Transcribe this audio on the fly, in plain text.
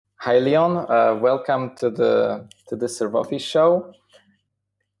Hi, Leon. Welcome to the Servofi show.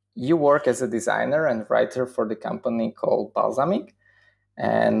 You work as a designer and writer for the company called Balsamic,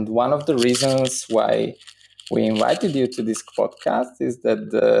 and one of the reasons why we invited you to this podcast is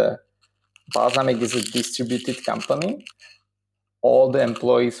that Balsamic is a distributed company. All the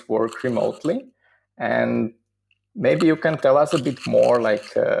employees work remotely, and maybe you can tell us a bit more,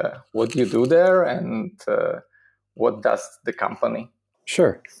 like what you do there and what does the company.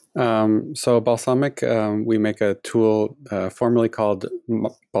 Sure. So Balsamic, we make a tool formerly called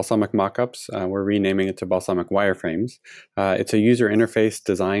Balsamic Mockups. We're renaming it to Balsamic Wireframes. It's a user interface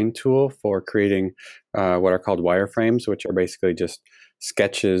design tool for creating what are called wireframes, which are basically just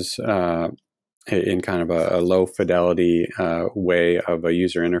sketches in kind of a low fidelity way of a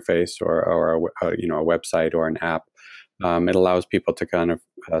user interface or a website or an app. It allows people to kind of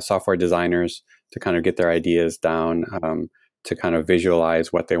software designers to kind of get their ideas down. To kind of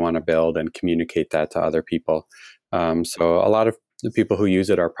visualize what they want to build and communicate that to other people. So a lot of the people who use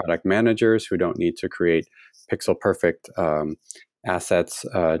it are product managers who don't need to create pixel perfect assets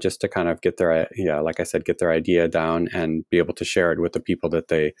just to kind of get their like I said, get their idea down and be able to share it with the people that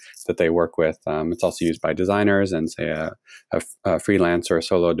they work with. It's also used by designers and say a freelancer or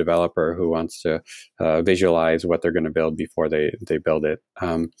solo developer who wants to visualize what they're going to build before they build it.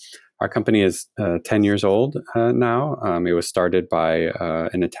 Our company is 10 years old now. It was started by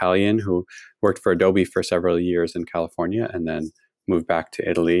an Italian who worked for Adobe for several years in California and then moved back to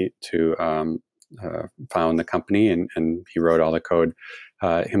Italy to found the company, and he wrote all the code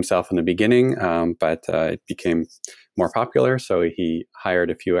himself in the beginning, but it became more popular, so he hired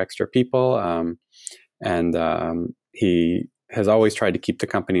a few extra people, and he has always tried to keep the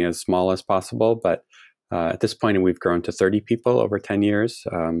company as small as possible, but at this point, we've grown to 30 people over 10 years,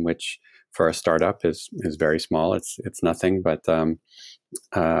 which for a startup is very small. It's nothing. But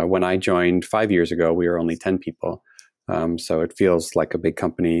when I joined 5 years ago, we were only 10 people. So it feels like a big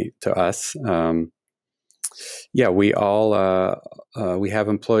company to us. We have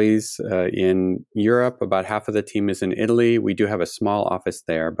employees in Europe. About half of the team is in Italy. We do have a small office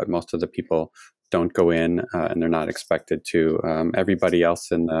there, but most of the people don't go in, and they're not expected to. Everybody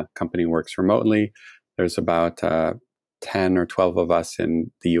else in the company works remotely. There's about 10 or 12 of us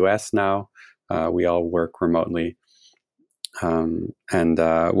in the US now. We all work remotely. And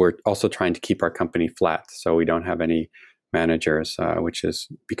we're also trying to keep our company flat, so we don't have any managers, which is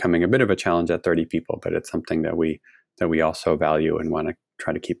becoming a bit of a challenge at 30 people, but it's something that we also value and want to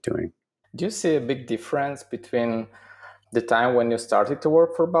try to keep doing. Do you see a big difference between the time when you started to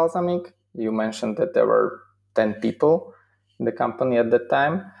work for Balsamic? You mentioned that there were 10 people in the company at that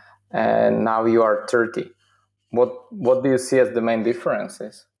time, and now you are 30. What do you see as the main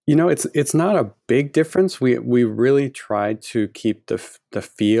differences? It's not a big difference. We really try to keep the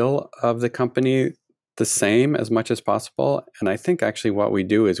feel of the company the same as much as possible. And I think actually what we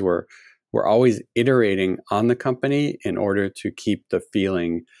do is we're always iterating on the company in order to keep the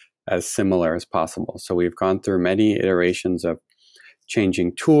feeling as similar as possible. So we've gone through many iterations of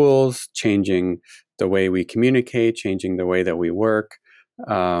changing tools, changing the way we communicate, changing the way that we work.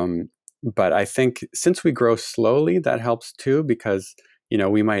 But I think since we grow slowly, that helps too, because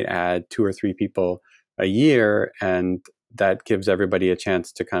we might add 2 or 3 people a year, and that gives everybody a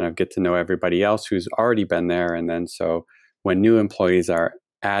chance to kind of get to know everybody else who's already been there. And then so when new employees are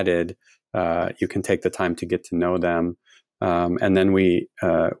added, you can take the time to get to know them. And then we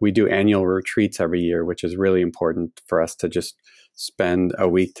do annual retreats every year, which is really important for us to just spend a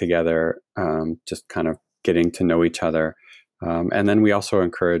week together, just kind of getting to know each other. And then we also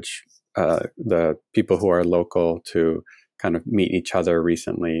encourage the people who are local to kind of meet each other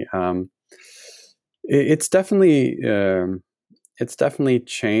recently. It's definitely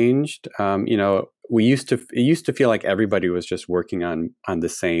changed. It used to feel like everybody was just working on the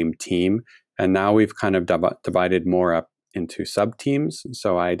same team, and now we've kind of divided more up into sub teams.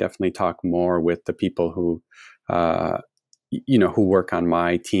 So I definitely talk more with the people who who work on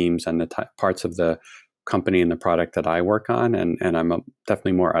my teams and the parts of the company and the product that I work on, and I'm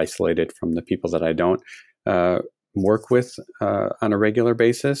definitely more isolated from the people that I don't work with on a regular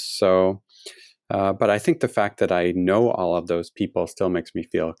basis. So, but I think the fact that I know all of those people still makes me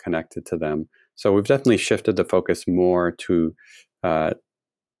feel connected to them. So we've definitely shifted the focus more to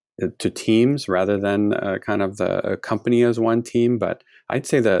teams rather than kind of the company as one team. But I'd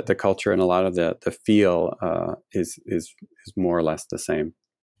say the culture and a lot of the feel is more or less the same.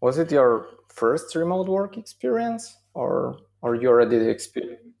 Was it your first remote work experience, or you already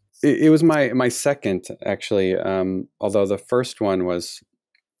experienced? It was my second, actually. Although the first one was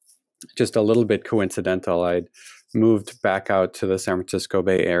just a little bit coincidental. I'd moved back out to the San Francisco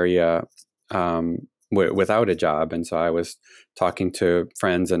Bay Area without a job. And so I was talking to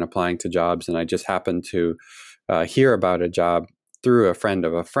friends and applying to jobs, and I just happened to hear about a job through a friend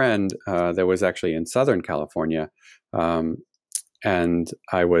of a friend that was actually in Southern California. And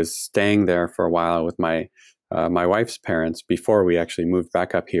I was staying there for a while with my wife's parents before we actually moved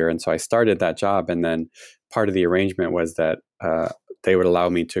back up here. And so I started that job, and then part of the arrangement was that they would allow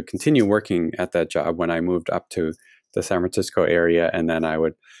me to continue working at that job when I moved up to the San Francisco area, and then I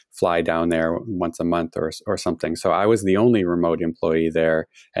would fly down there once a month or something. So I was the only remote employee there,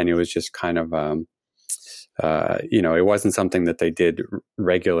 and it was just kind of it wasn't something that they did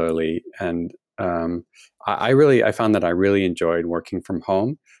regularly. And I found that I really enjoyed working from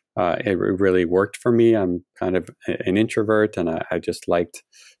home. It really worked for me. I'm kind of an introvert, and I just liked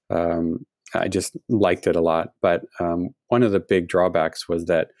it a lot. But one of the big drawbacks was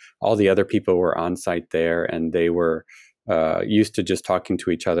that all the other people were on site there, and they were used to just talking to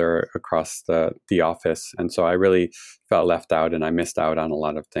each other across the office. And so I really felt left out, and I missed out on a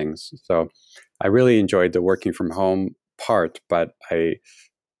lot of things. So I really enjoyed the working from home part, but I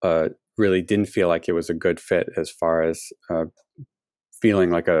really didn't feel like it was a good fit as far as feeling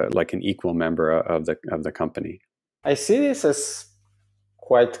like an equal member of the company. I see this as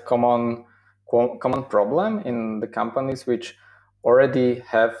quite common problem in the companies which already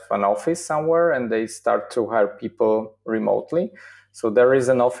have an office somewhere and they start to hire people remotely. So there is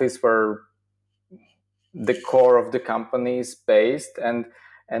an office where the core of the company is based, and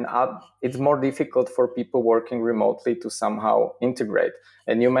it's more difficult for people working remotely to somehow integrate.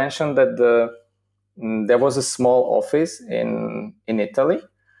 And you mentioned that there was a small office in Italy,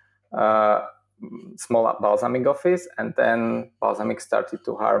 small Balsamiq office, and then Balsamiq started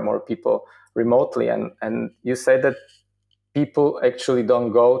to hire more people remotely. And you said that people actually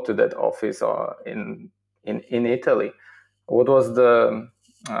don't go to that office or in Italy. What was the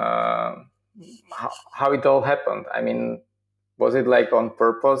how it all happened? I mean, was it like on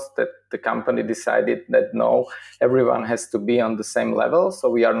purpose that the company decided that no, everyone has to be on the same level, so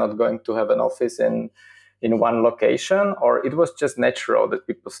we are not going to have an office in one location? Or it was just natural that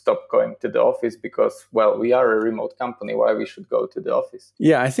people stopped going to the office because, well, we are a remote company, why we should go to the office?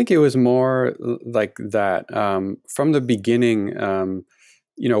 Yeah, I think it was more like that. From the beginning,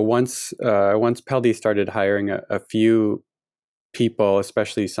 once Peldi started hiring a few people,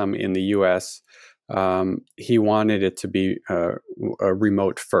 especially some in the US, he wanted it to be a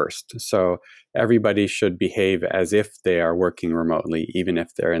remote first. So everybody should behave as if they are working remotely, even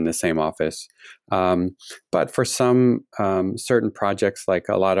if they're in the same office. But for some certain projects, like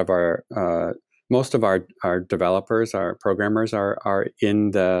a lot of most of our developers, our programmers are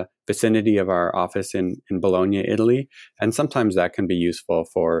in the vicinity of our office in Bologna, Italy. And sometimes that can be useful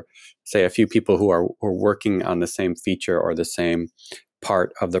for, say, a few people who are working on the same feature or the same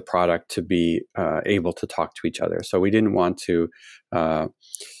part of the product to be able to talk to each other. So we didn't want to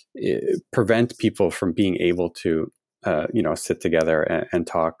prevent people from being able to sit together and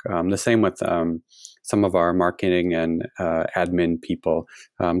talk. The same with some of our marketing and admin people.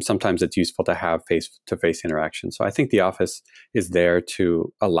 Sometimes it's useful to have face-to-face interaction. So I think the office is there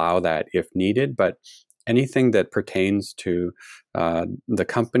to allow that if needed, but anything that pertains to the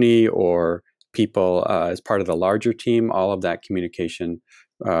company or people as part of the larger team, all of that communication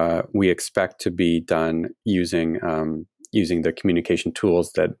we expect to be done using the communication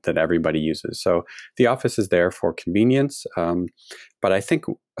tools that everybody uses. So the office is there for convenience. But I think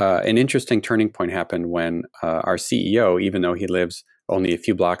an interesting turning point happened when our CEO, even though he lives only a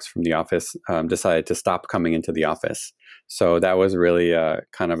few blocks from the office, decided to stop coming into the office. So that was really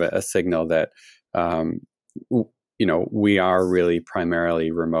kind of a signal that we are really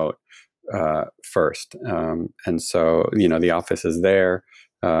primarily remote first. And so the office is there,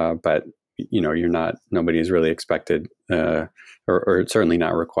 but nobody is really expected or certainly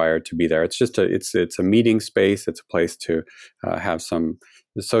not required to be there. It's just it's a meeting space. It's a place to have some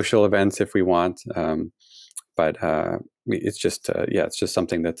social events if we want. But it's just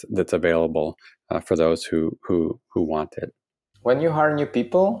something that's available for those who want it. When you hire new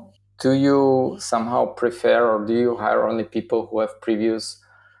people, do you somehow prefer, or do you hire only people who have previous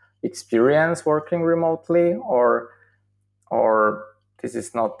experience working remotely, or this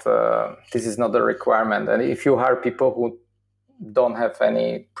is not a requirement? And if you hire people who don't have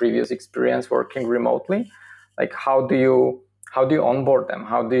any previous experience working remotely, like how do you onboard them?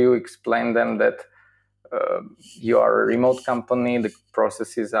 How do you explain them that you are a remote company, the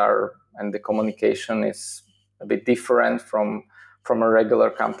processes are and the communication is a bit different from a regular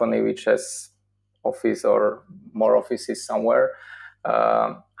company which has office or more offices somewhere?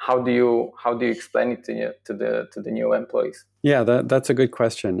 how do you explain it to the new employees? Yeah, that's a good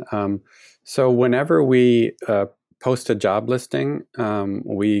question. So whenever we post a job listing,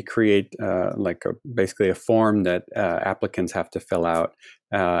 we create basically a form that applicants have to fill out,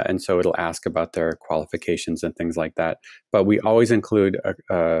 and so it'll ask about their qualifications and things like that. But we always include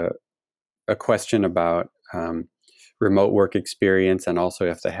a question about remote work experience, and also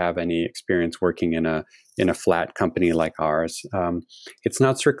if they have any experience working in a flat company like ours. It's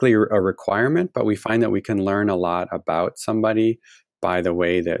not strictly a requirement, but we find that we can learn a lot about somebody by the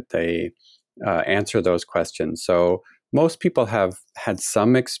way that they answer those questions. So most people have had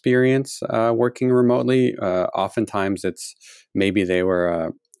some experience working remotely. Oftentimes it's maybe they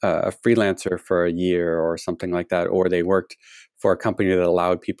were a freelancer for a year or something like that, or they worked for a company that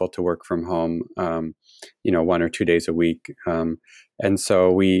allowed people to work from home, 1 or 2 days a week. And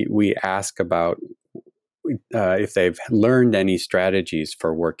so we ask about if they've learned any strategies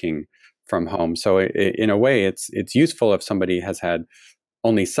for working from home. So in a way, it's useful if somebody has had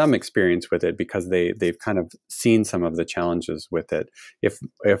only some experience with it, because they've kind of seen some of the challenges with it. If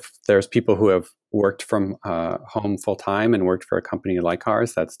there's people who have worked from home full time and worked for a company like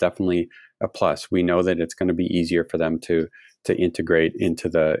ours, that's definitely a plus. We know that it's going to be easier for them to integrate into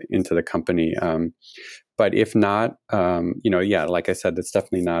the company. But if not, like I said, that's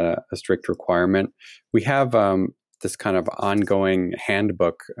definitely not a strict requirement. We have this kind of ongoing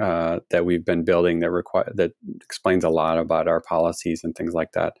handbook that we've been building that explains a lot about our policies and things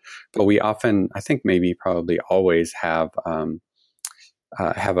like that. But we often, I think maybe probably always have a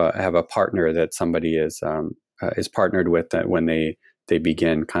partner that somebody is partnered with, that when they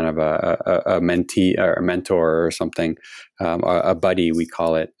begin, kind of a mentee or a mentor or something, a buddy we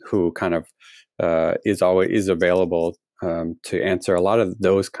call it, who kind of is available to answer a lot of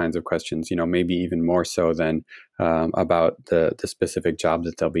those kinds of questions, maybe even more so than about the specific job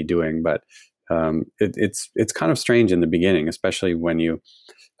that they'll be doing. But it's kind of strange in the beginning, especially when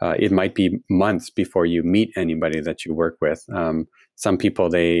it might be months before you meet anybody that you work with. Some people,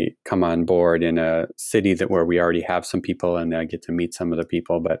 they come on board in a city where we already have some people, and they get to meet some of the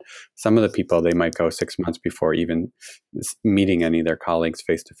people. But some of the people, they might go 6 months before even meeting any of their colleagues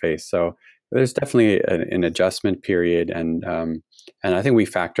face to face. So there's definitely an adjustment period, and I think we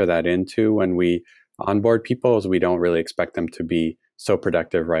factor that into when we onboard people, is we don't really expect them to be so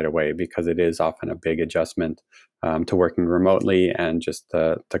productive right away, because it is often a big adjustment to working remotely and just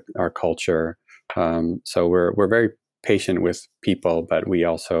our culture. So we're very patient with people, but we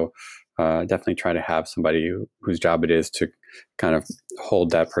also definitely try to have somebody whose job it is to kind of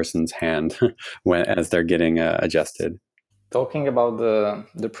hold that person's hand as they're getting adjusted. Talking about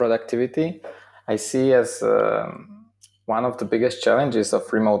the productivity, I see as one of the biggest challenges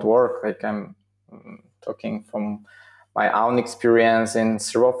of remote work. Like, I'm talking from my own experience in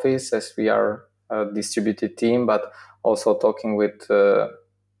ServOffice, as we are a distributed team, but also talking with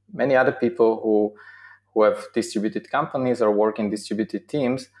many other people who have distributed companies or work in distributed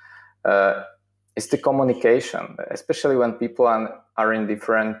teams, is the communication, especially when people are in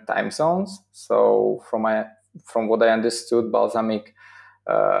different time zones. So from what I understood, Balsamiq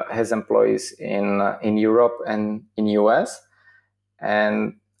has employees in Europe and in US.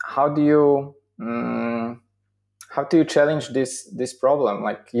 And how do you challenge this problem?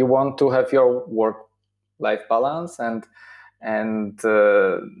 Like, you want to have your work-life balance and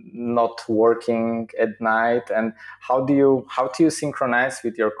not working at night, and how do you synchronize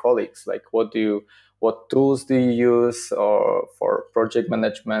with your colleagues? Like, what tools do you use, or for project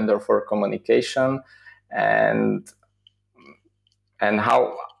management or for communication, and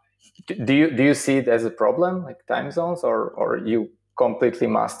how do you see it as a problem, like time zones, or you completely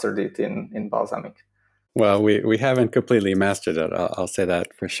mastered it in Balsamiq? Well, we haven't completely mastered it. I'll say that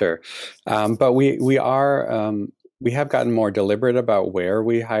for sure. But we have gotten more deliberate about where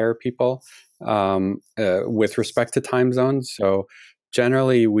we hire people with respect to time zones. So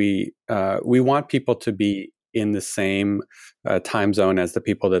generally, we want people to be in the same time zone as the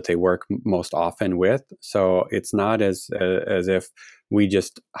people that they work most often with. So it's not as if we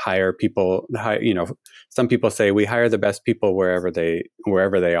just hire people. Some people say we hire the best people wherever they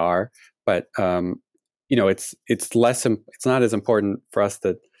are, but it's not as important for us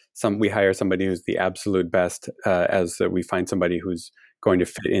that we hire somebody who's the absolute best as that we find somebody who's going to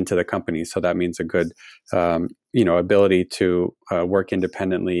fit into the company. So that means a good ability to work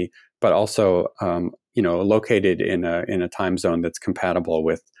independently, but also located in a time zone that's compatible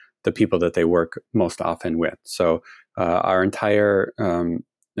with the people that they work most often with. So our entire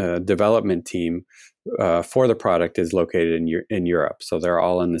development team for the product is located in Europe, so they're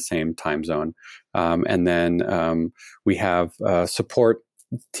all in the same time zone. And then we have support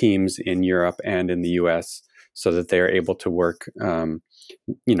teams in Europe and in the US so that they're able to work,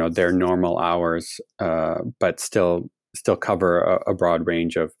 their normal hours, but still cover a broad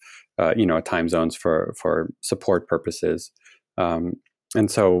range of, time zones for support purposes. And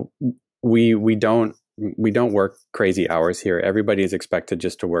so we don't work crazy hours here. Everybody is expected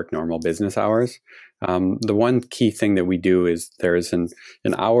just to work normal business hours. The one key thing that we do is there is an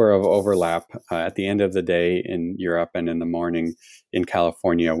hour of overlap at the end of the day in Europe and in the morning in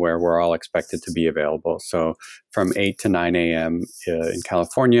California, where we're all expected to be available. So from 8 to 9 a.m. In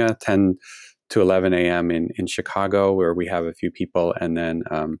California, 10 to 11 a.m. in Chicago, where we have a few people, and then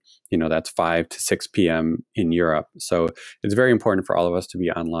that's 5 to 6 p.m. in Europe. So it's very important for all of us to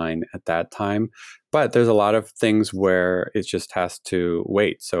be online at that time. But there's a lot of things where it just has to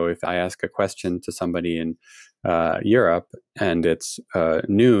wait. So if I ask a question to somebody in Europe and it's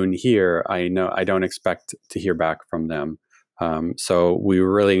noon here, I know I don't expect to hear back from them. So we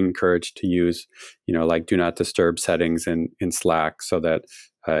really encourage to use, like do not disturb settings in Slack, so that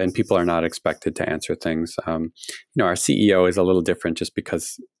and people are not expected to answer things. Our CEO is a little different just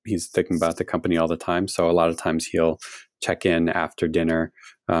because he's thinking about the company all the time. So a lot of times he'll check in after dinner,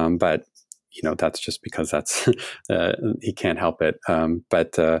 but that's just because that's he can't help it.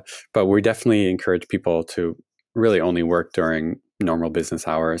 But we definitely encourage people to really only work during normal business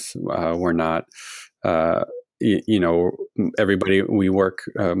hours. We're not. Everybody, we work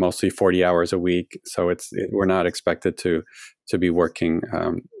mostly 40 hours a week, so we're not expected to be working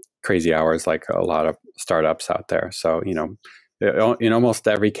crazy hours like a lot of startups out there. So in almost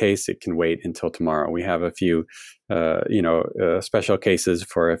every case, it can wait until tomorrow. We have a few special cases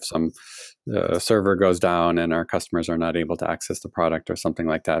for if some server goes down and our customers are not able to access the product or something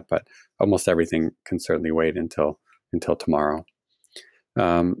like that, but almost everything can certainly wait until tomorrow.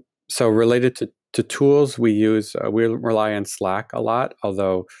 So related to tools, we rely on Slack a lot,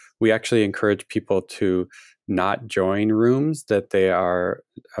 although we actually encourage people to not join rooms that they are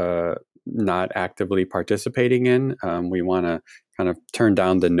not actively participating in. We want to kind of turn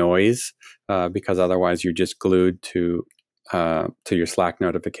down the noise because otherwise you're just glued to your Slack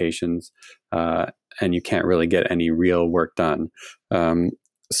notifications and you can't really get any real work done.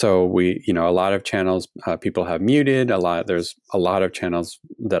 So we, a lot of channels people have muted. There's a lot of channels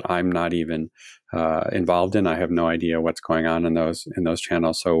that I'm not even involved in. I have no idea what's going on in those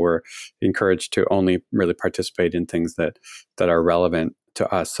channels. So we're encouraged to only really participate in things that are relevant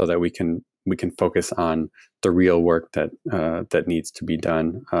to us, so that we can focus on the real work that needs to be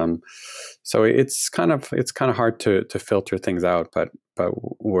done. So it's kind of hard to filter things out, but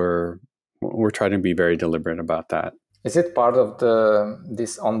we're trying to be very deliberate about that. Is it part of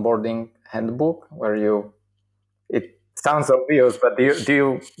this onboarding handbook where it sounds obvious, but do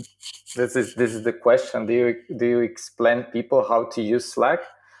you this is the question. Do you explain people how to use Slack?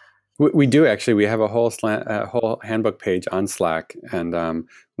 We do actually. We have a whole handbook page on Slack, and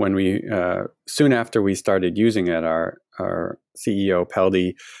when we soon after we started using it, our CEO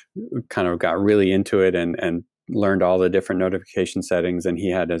Peldi kind of got really into it and learned all the different notification settings, and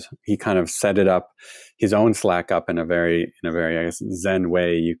he kind of set it up, his own Slack up in a very I guess Zen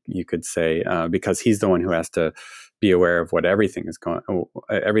way, you could say, because he's the one who has to be aware of everything that's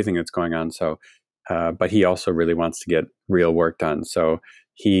going on. So, but he also really wants to get real work done. So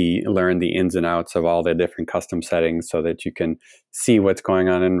he learned the ins and outs of all the different custom settings so that you can see what's going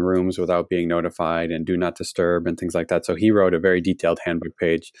on in rooms without being notified, and do not disturb and things like that. So he wrote a very detailed handbook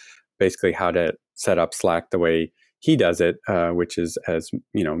page, basically how to set up Slack the way he does it, which is as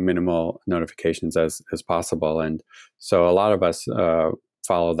minimal notifications as possible. And so a lot of us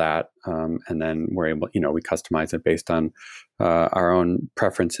follow that, and then we're able, we customize it based on our own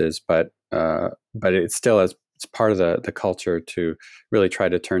preferences. But it's still it's part of the culture to really try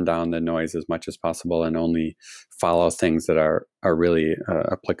to turn down the noise as much as possible and only follow things that are really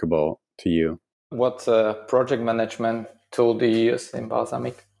applicable to you. What project management tool do you use in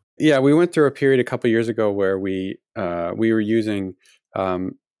Balsamiq? Yeah, we went through a period a couple of years ago where we were using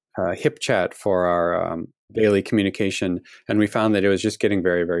HipChat for our daily communication, and we found that it was just getting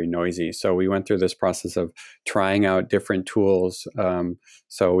very, very noisy. So we went through this process of trying out different tools.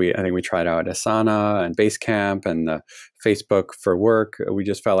 So I think we tried out Asana and Basecamp and the Facebook for Work. We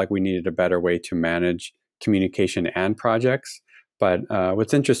just felt like we needed a better way to manage communication and projects. But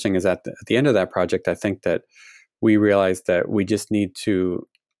what's interesting is that at the end of that project, I think that we realized that we just need to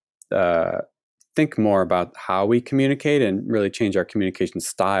think more about how we communicate and really change our communication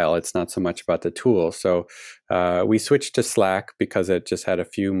style. It's not so much about the tool. So we switched to Slack because it just had a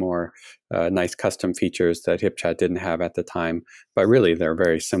few more nice custom features that HipChat didn't have at the time. But really, they're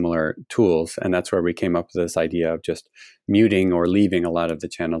very similar tools. And that's where we came up with this idea of just muting or leaving a lot of the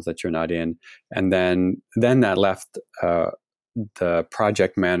channels that you're not in. And then that left the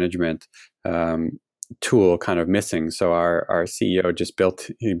project management tool kind of missing. So our CEO just built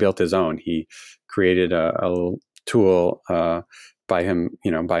his own. He created a tool by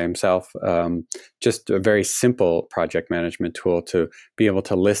himself, just a very simple project management tool to be able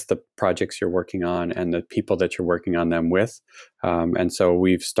to list the projects you're working on and the people that you're working on them with. And so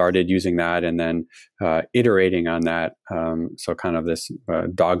we've started using that and then iterating on that. So kind of this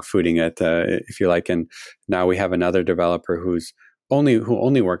dog fooding it, if you like. And now we have another developer who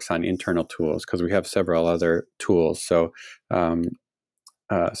only works on internal tools because we have several other tools. So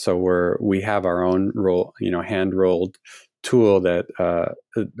we have our own hand rolled tool that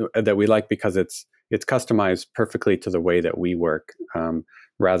we like because it's customized perfectly to the way that we work,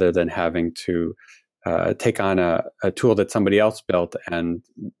 rather than having to take on a tool that somebody else built and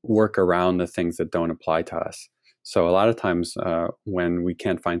work around the things that don't apply to us. So a lot of times when we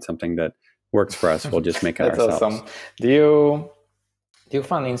can't find something that works for us, we'll just make it That's ourselves. Awesome. Do you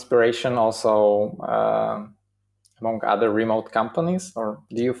find inspiration also among other remote companies, or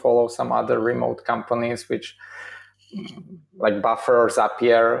do you follow some other remote companies which, like Buffer or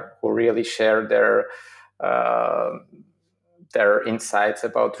Zapier, who really share their insights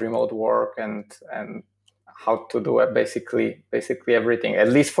about remote work and how to do it, basically everything? At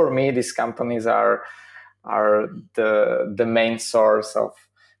least for me, these companies are the main source of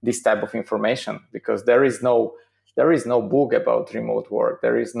this type of information, because there is no book about remote work.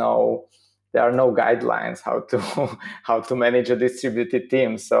 There are no guidelines how to manage a distributed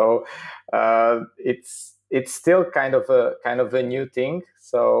team. So it's still kind of a new thing.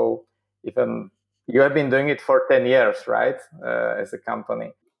 So even you have been doing it for 10 years, right? As a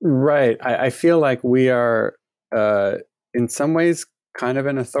company. Right. I feel like we are in some ways kind of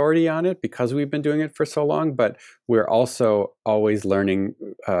an authority on it because we've been doing it for so long, but we're also always learning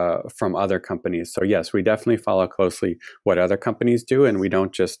from other companies. So yes, we definitely follow closely what other companies do, and we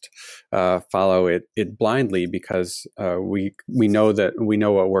don't just follow it blindly because we know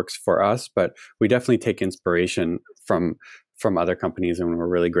what works for us, but we definitely take inspiration from other companies, and we're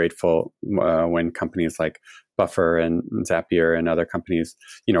really grateful when companies like Buffer and Zapier and other companies,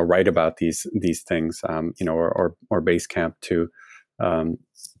 write about these things, or Basecamp too.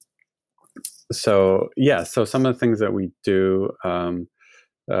 So some of the things that we do, I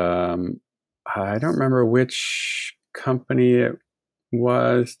don't remember which company it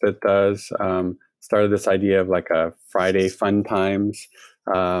was that started this idea of like a Friday fun times.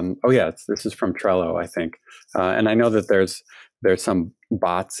 This is from Trello, I think. And I know that there's some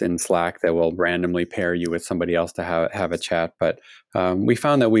bots in Slack that will randomly pair you with somebody else to have a chat. But we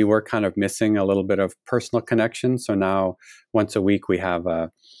found that we were kind of missing a little bit of personal connection. So now once a week we have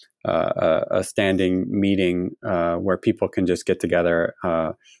a standing meeting where people can just get together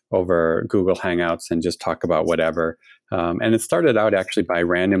over Google Hangouts and just talk about whatever. And it started out actually by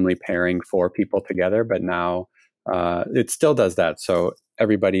randomly pairing 4 people together, but now it still does that. So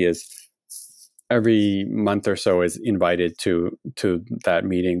every month or so is invited to that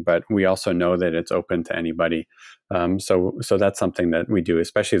meeting, but we also know that it's open to anybody. So that's something that we do,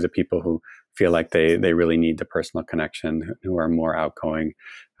 especially the people who feel like they really need the personal connection, who are more outgoing.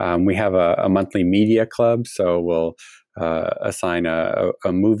 We have a monthly media club, so we'll assign a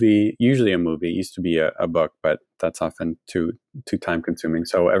movie, usually a movie. It used to be a book, but that's often too time consuming.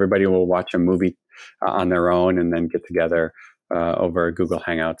 So everybody will watch a movie on their own and then get together over Google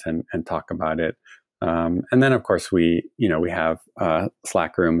Hangouts and talk about it. And then of course we have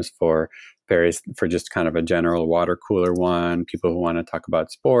Slack rooms for just kind of a general water cooler one, people who want to talk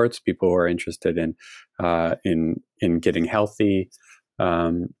about sports, people who are interested in getting healthy.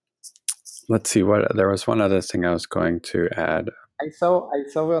 Let's see, there was one other thing I was going to add. I saw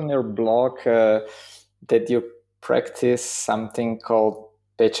on your blog that you practice something called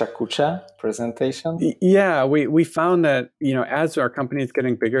Pecha Kucha presentation. Yeah, we found that as our company is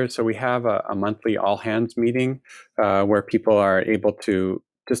getting bigger, so we have a monthly all hands meeting where people are able to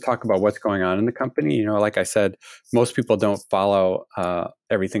just talk about what's going on in the company. Like I said, most people don't follow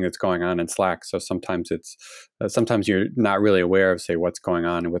everything that's going on in Slack. So sometimes you're not really aware of, say, what's going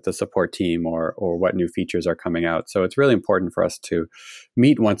on with the support team or what new features are coming out. So it's really important for us to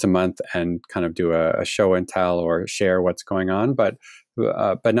meet once a month and kind of do a show and tell or share what's going on. But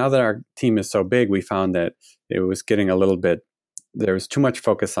now that our team is so big, we found that it was getting there was too much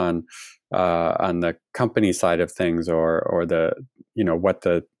focus on on the company side of things, or the what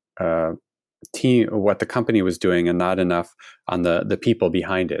the team, what the company was doing, and not enough on the people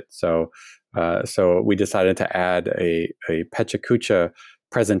behind it. So we decided to add a PechaKucha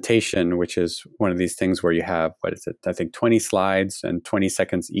presentation, which is one of these things where you have, what is it, I think 20 slides and 20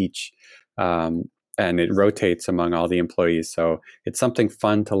 seconds each, and it rotates among all the employees. So it's something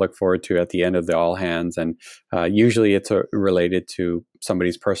fun to look forward to at the end of the all hands. And usually it's related to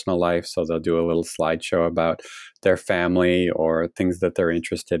somebody's personal life. So they'll do a little slideshow about their family or things that they're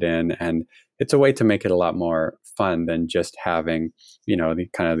interested in. And it's a way to make it a lot more fun than just having, the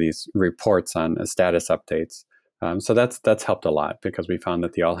kind of these reports on status updates. So that's helped a lot, because we found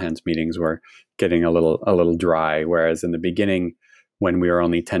that the all hands meetings were getting a little dry. Whereas in the beginning, when we were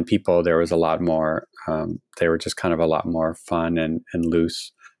only 10 people, there was a lot more, they were just kind of a lot more fun and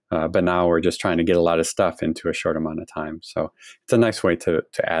loose. But now we're just trying to get a lot of stuff into a short amount of time. So it's a nice way to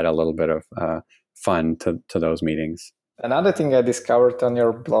add a little bit of fun to those meetings. Another thing I discovered on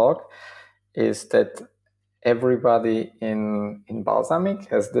your blog is that everybody in Balsamiq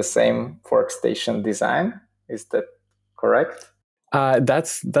has the same workstation design. Is that correct?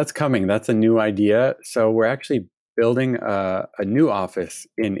 That's coming. That's a new idea. So we're actually building a new office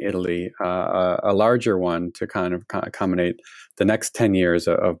in Italy, a larger one, to kind of accommodate the next 10 years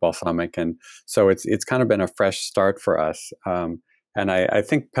of Balsamiq. And so it's kind of been a fresh start for us. And I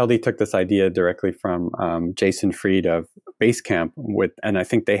think Peldi took this idea directly from Jason Fried of Basecamp, and I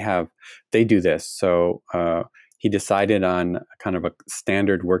think they do this. So he decided on kind of a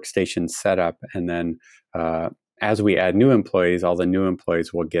standard workstation setup, and then as we add new employees, all the new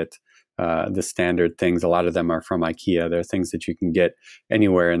employees will get the standard things. A lot of them are from IKEA. They're things that you can get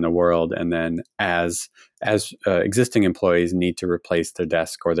anywhere in the world. And then as existing employees need to replace their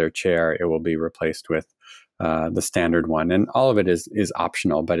desk or their chair, it will be replaced with the standard one. And all of it is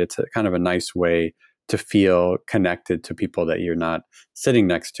optional, but it's kind of a nice way to feel connected to people that you're not sitting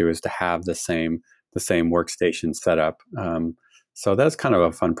next to, is to have the same workstation setup. So that's kind of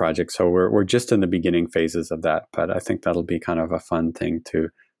a fun project. So we're just in the beginning phases of that, but I think that'll be kind of a fun thing to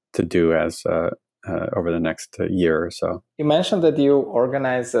do as over the next year or so. You mentioned that you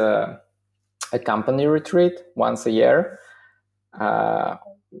organize a company retreat once a year.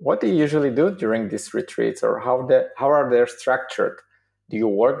 What do you usually do during these retreats, or how are they structured? Do you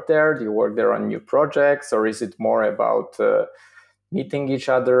work there? Do you work there on new projects, or is it more about meeting each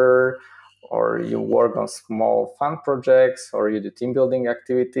other, or you work on small fun projects, or you do team building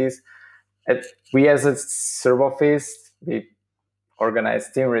activities? We as a ServOffice, we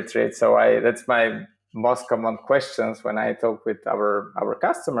organize team retreats. So that's my most common questions when I talk with our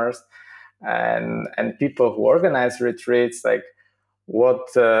customers and people who organize retreats, like what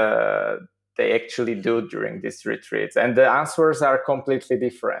they actually do during these retreats, and the answers are completely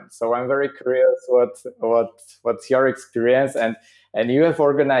different. So I'm very curious what's your experience, and you have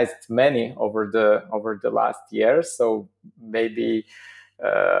organized many over the last years, so maybe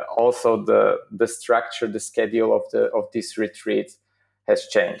also the structure, the schedule of this retreat has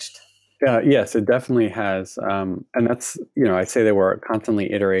changed. Yes, it definitely has, and that's, I say that we're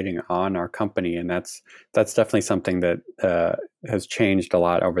constantly iterating on our company, and that's definitely something that has changed a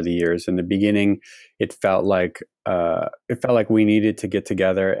lot over the years. In the beginning, it felt like we needed to get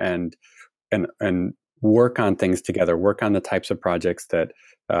together and work on things together, work on the types of projects that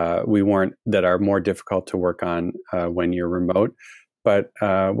that are more difficult to work on when you're remote. But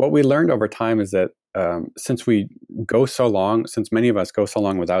what we learned over time is that since many of us go so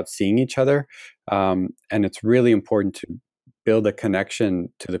long without seeing each other, and it's really important to build a connection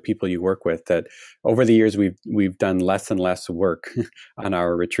to the people you work with, that over the years we've done less and less work on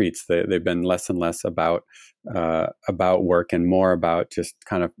our retreats. They've been less and less about work, and more about just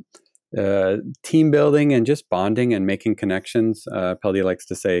kind of team building and just bonding and making connections. Peldi likes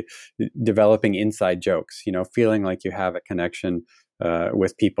to say, developing inside jokes, feeling like you have a connection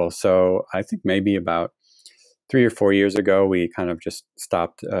with people. So I think maybe about 3 or 4 years ago, we kind of just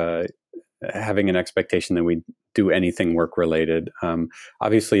stopped having an expectation that we do anything work related.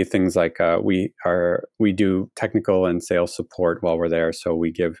 Obviously, things like we do technical and sales support while we're there, so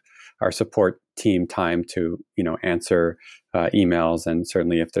we give our support team time to answer emails, and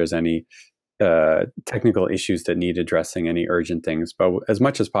certainly if there's any technical issues that need addressing, any urgent things. But as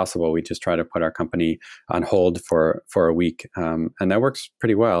much as possible, we just try to put our company on hold for a week, and that works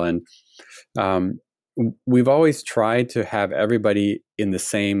pretty well. And we've always tried to have everybody in the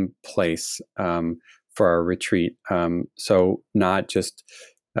same place for our retreat. So not just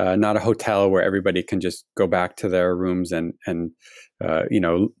not a hotel where everybody can just go back to their rooms and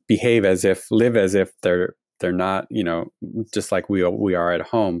live as if they're not, just like we are at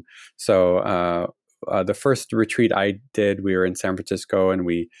home. So the first retreat I did, we were in San Francisco, and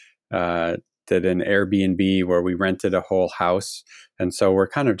we did an Airbnb where we rented a whole house. And so we're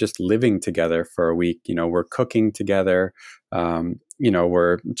kind of just living together for a week. We're cooking together.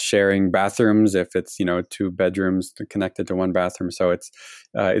 We're sharing bathrooms if it's, 2 bedrooms connected to 1 bathroom. So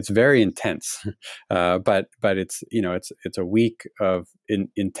it's very intense. But it's a week of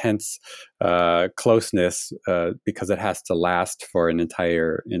intense closeness because it has to last for an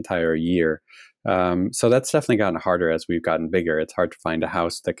entire year. So that's definitely gotten harder as we've gotten bigger. It's hard to find a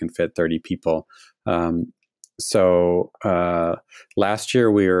house that can fit 30 people. So last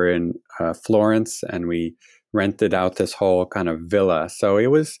year we were in Florence, and we rented out this whole kind of villa. So it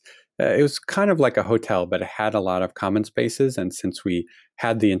was kind of like a hotel, but it had a lot of common spaces. And since we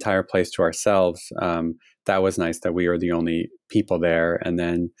had the entire place to ourselves, that was nice that we were the only people there. And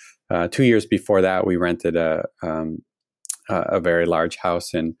then 2 years before that, we rented a very large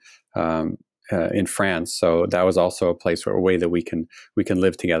house in France. So that was also a place where a way that we can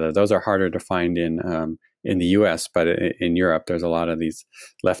live together. Those are harder to find in the U.S., but in Europe, there's a lot of these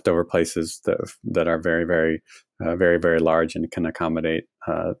leftover places that are very, very, very, very large and can accommodate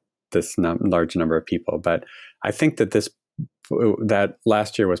this large number of people. But I think that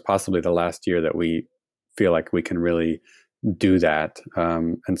last year was possibly the last year that we feel like we can really do that.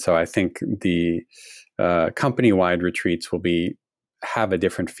 And so I think the company-wide retreats will have a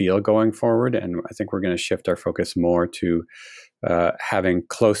different feel going forward. And I think we're going to shift our focus more to having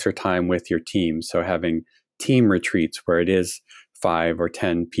closer time with your team. So having team retreats where it is 5 or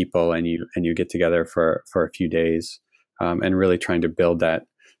 10 people, and you get together for a few days, and really trying to build that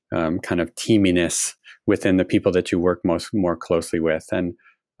kind of teaminess within the people that you work more closely with. And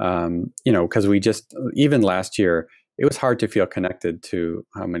because even last year, it was hard to feel connected to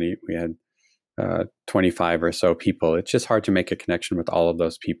how many we had. 25 or so people. It's just hard to make a connection with all of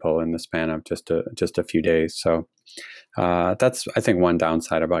those people in the span of just a few days. So that's, I think, one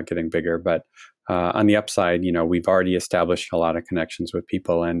downside about getting bigger. But on the upside, we've already established a lot of connections with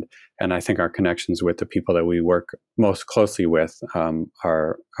people, and I think our connections with the people that we work most closely with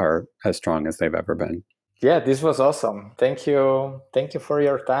are as strong as they've ever been. Yeah, this was awesome. Thank you for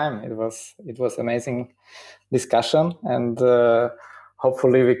your time. It was amazing discussion, and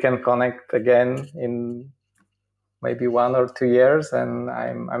hopefully we can connect again in maybe 1 or 2 years. And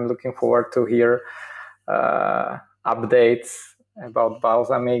I'm looking forward to hear updates about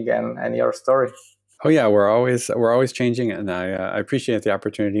Balsamiq and your story. Oh yeah, we're always changing, and I appreciate the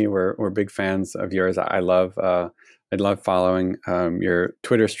opportunity. We're big fans of yours. I love following your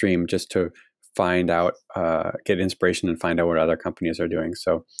Twitter stream just to find out, get inspiration and find out what other companies are doing.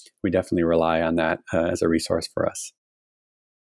 So we definitely rely on that as a resource for us.